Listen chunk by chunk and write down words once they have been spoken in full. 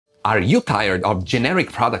Are you tired of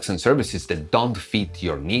generic products and services that don't fit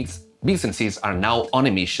your needs? Businesses are now on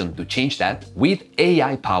a mission to change that with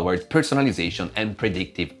AI-powered personalization and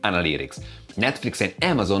predictive analytics. Netflix and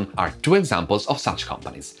Amazon are two examples of such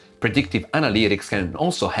companies. Predictive analytics can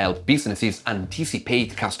also help businesses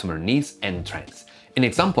anticipate customer needs and trends. An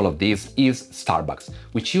example of this is Starbucks,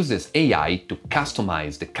 which uses AI to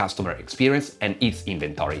customize the customer experience and its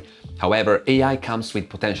inventory. However, AI comes with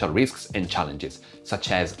potential risks and challenges,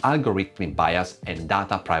 such as algorithmic bias and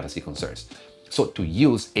data privacy concerns. So to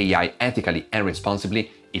use AI ethically and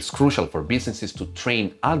responsibly is crucial for businesses to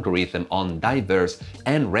train algorithms on diverse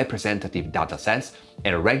and representative datasets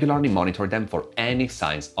and regularly monitor them for any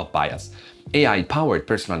signs of bias. AI-powered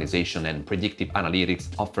personalization and predictive analytics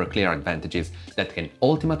offer clear advantages that can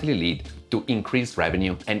ultimately lead to increased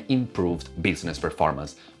revenue and improved business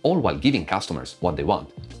performance, all while giving customers what they want.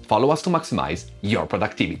 Follow us to maximize your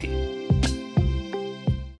productivity.